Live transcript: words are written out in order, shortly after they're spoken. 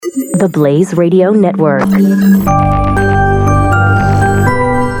The Blaze Radio Network.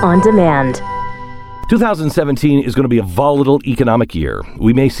 On demand. 2017 is going to be a volatile economic year.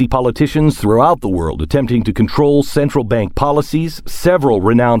 We may see politicians throughout the world attempting to control central bank policies. Several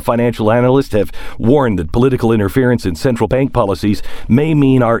renowned financial analysts have warned that political interference in central bank policies may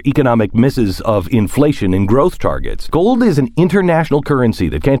mean our economic misses of inflation and growth targets. Gold is an international currency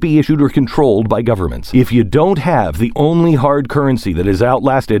that can't be issued or controlled by governments. If you don't have the only hard currency that has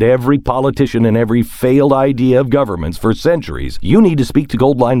outlasted every politician and every failed idea of governments for centuries, you need to speak to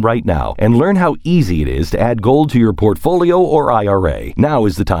Goldline right now and learn how easy it is to add gold to your portfolio or IRA. Now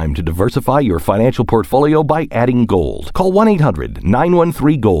is the time to diversify your financial portfolio by adding gold. Call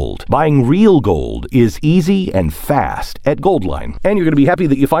 1-800-913-GOLD. Buying real gold is easy and fast at Goldline. And you're going to be happy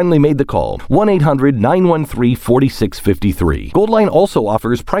that you finally made the call. 1-800-913-4653. Goldline also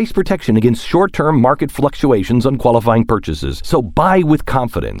offers price protection against short-term market fluctuations on qualifying purchases. So buy with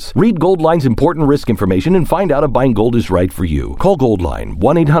confidence. Read Goldline's important risk information and find out if buying gold is right for you. Call Goldline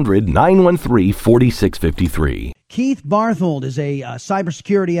 1-800-913-4653. Keith Barthold is a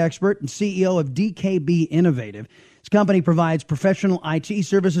cybersecurity expert and CEO of DKB Innovative. His company provides professional IT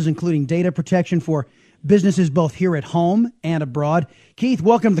services, including data protection for businesses both here at home and abroad. Keith,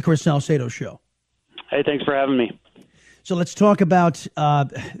 welcome to the Chris Salcedo Show. Hey, thanks for having me. So let's talk about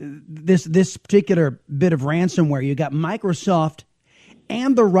this particular bit of ransomware. You got Microsoft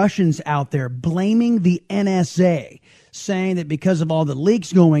and the Russians out there blaming the NSA, saying that because of all the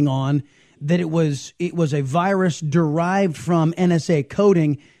leaks going on, that it was a virus derived from NSA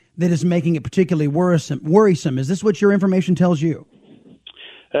coding that is making it particularly worrisome. Is this what your information tells you?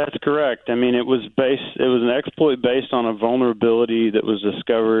 That's correct. I mean, it was an exploit based on a vulnerability that was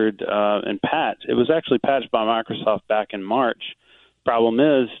discovered and patched. It was actually patched by Microsoft back in March. Problem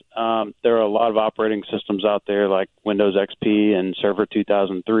is, there are a lot of operating systems out there like Windows XP and Server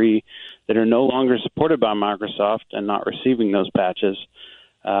 2003 that are no longer supported by Microsoft and not receiving those patches.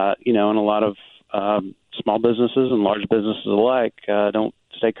 And a lot of small businesses and large businesses alike don't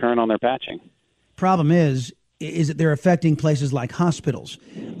stay current on their patching. Problem is that they're affecting places like hospitals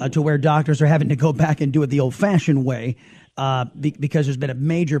to where doctors are having to go back and do it the old-fashioned way because there's been a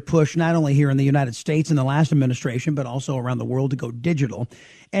major push not only here in the United States in the last administration, but also around the world to go digital.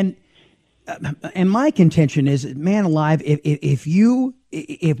 And my contention is, man alive, if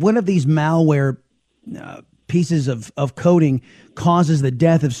one of these malware pieces of coding causes the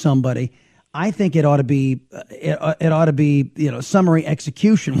death of somebody, I think it ought to be summary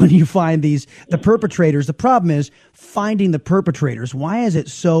execution when you find the perpetrators. The problem is finding the perpetrators. Why is it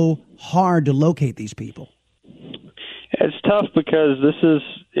so hard to locate these people? It's tough because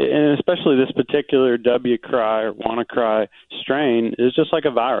and especially this particular WCry or WannaCry strain is just like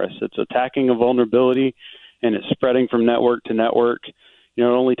a virus. It's attacking a vulnerability and it's spreading from network to network. It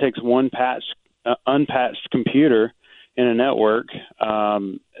only takes one unpatched computer in a network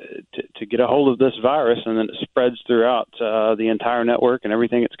to get a hold of this virus, and then it spreads throughout the entire network and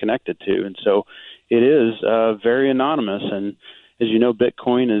everything it's connected to. And so it is very anonymous. And as you know,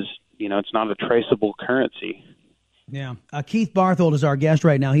 Bitcoin is, it's not a traceable currency. Yeah. Keith Barthold is our guest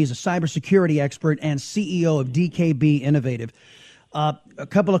right now. He's a cybersecurity expert and CEO of DKB Innovative. A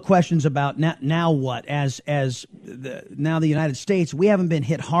couple of questions about now what? Now the United States, we haven't been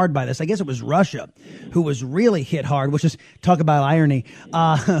hit hard by this. I guess it was Russia who was really hit hard, which is, talk about irony.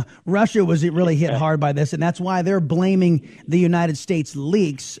 Russia was really hit hard by this, and that's why they're blaming the United States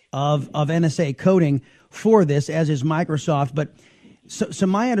leaks of NSA coding for this, as is Microsoft. But so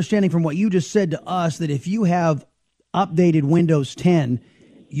my understanding from what you just said to us, that if you have updated Windows 10,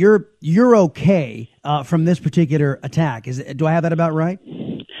 you're okay from this particular attack. Do I have that about right?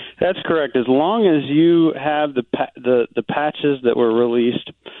 That's correct. As long as you have the patches that were released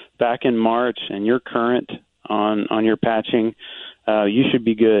back in March and you're current on your patching, you should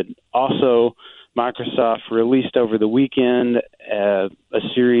be good. Also, Microsoft released over the weekend a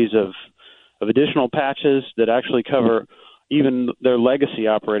series of additional patches that actually cover even their legacy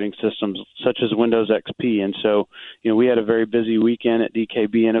operating systems, such as Windows XP. And so, we had a very busy weekend at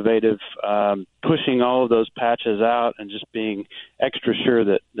DKB Innovative, pushing all of those patches out and just being extra sure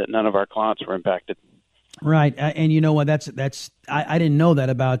that none of our clients were impacted. Right. And you know what? I didn't know that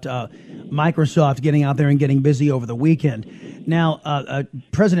about Microsoft getting out there and getting busy over the weekend. Now,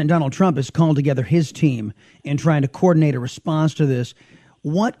 President Donald Trump has called together his team in trying to coordinate a response to this.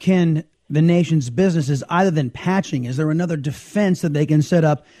 What can the nation's businesses, other than patching, is there another defense that they can set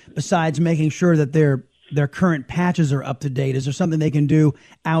up besides making sure that their current patches are up to date? Is there something they can do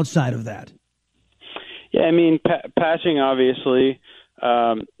outside of that? Yeah, I mean, patching, obviously.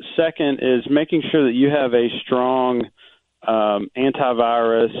 Second is making sure that you have a strong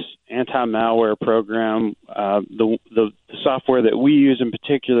antivirus, anti-malware program. The software that we use in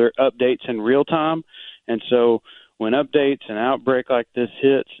particular updates in real time. And so when updates and outbreak like this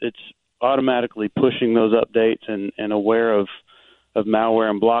hits, it's automatically pushing those updates and aware of malware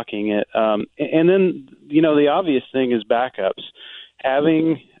and blocking it. And then, the obvious thing is backups.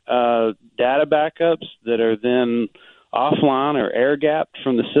 Having data backups that are then offline or air-gapped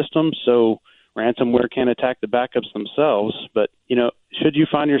from the system so ransomware can't attack the backups themselves. But, should you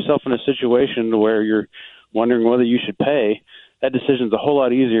find yourself in a situation where you're wondering whether you should pay, that decision's a whole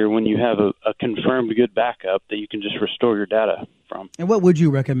lot easier when you have a confirmed good backup that you can just restore your data from. And what would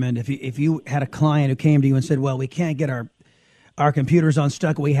you recommend if you had a client who came to you and said, well, we can't get our computers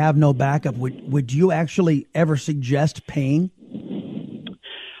unstuck, we have no backup? Would you actually ever suggest paying?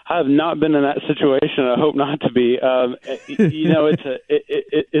 I have not been in that situation. I hope not to be.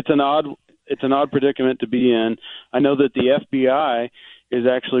 It's an odd predicament to be in. I know that the FBI is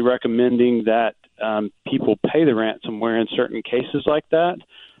actually recommending that people pay the ransomware in certain cases like that.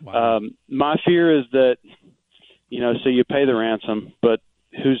 Wow. My fear is that, so you pay the ransom, but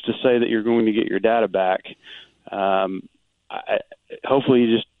who's to say that you're going to get your data back? Hopefully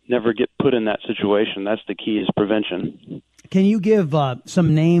you just never get put in that situation. That's the key, is prevention. Can you give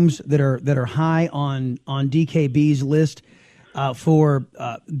some names that are high on DKB's list for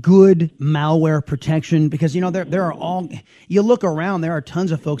good malware protection? Because there are all, you look around, there are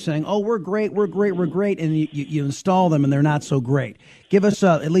tons of folks saying, "Oh, we're great, and you install them and they're not so great." Give us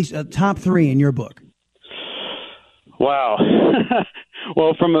at least a top 3 in your book. Wow.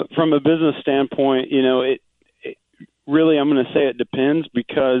 Well, from a business standpoint, it really, I'm going to say it depends,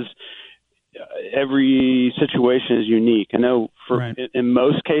 because every situation is unique. I know in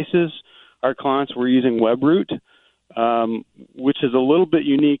most cases, our clients were using WebRoot, which is a little bit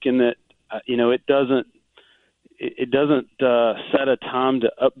unique in that, it doesn't set a time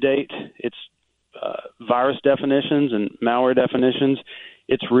to update its virus definitions and malware definitions.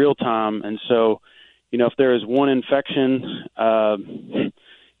 It's real time. And so, if there is one infection, in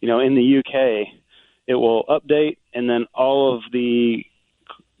the UK, it will update, and then all of the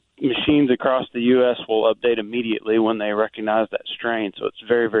machines across the U.S. will update immediately when they recognize that strain. So it's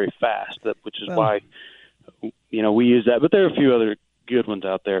very, very fast, which is why, we use that. But there are a few other good ones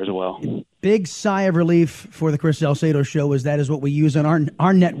out there as well. Big sigh of relief for the Chris Salcedo Show, as that is what we use on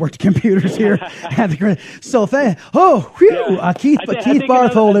our networked computers here at the Chris. So Keith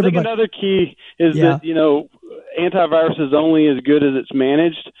Barthold, everybody. I think another key is that, antivirus is only as good as it's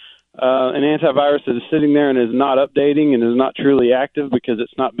managed. An antivirus that is sitting there and is not updating and is not truly active because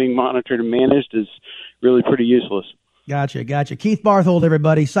it's not being monitored and managed is really pretty useless. Gotcha. Keith Barthold,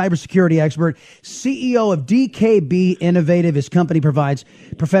 everybody, cybersecurity expert, CEO of DKB Innovative. His company provides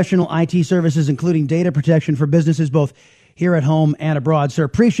professional IT services, including data protection for businesses both here at home and abroad. Sir,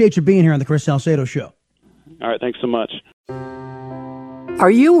 appreciate you being here on the Chris Salcedo Show. All right, thanks so much.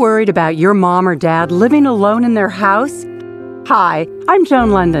 Are you worried about your mom or dad living alone in their house? Hi, I'm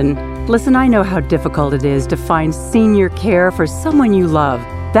Joan London. Listen, I know how difficult it is to find senior care for someone you love.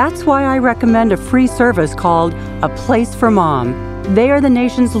 That's why I recommend a free service called A Place for Mom. They are the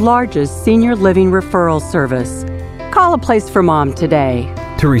nation's largest senior living referral service. Call A Place for Mom today.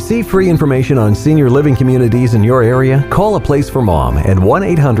 To receive free information on senior living communities in your area, call A Place for Mom at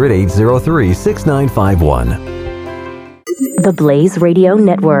 1-800-803-6951. The Blaze Radio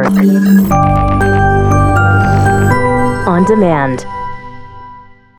Network. On demand.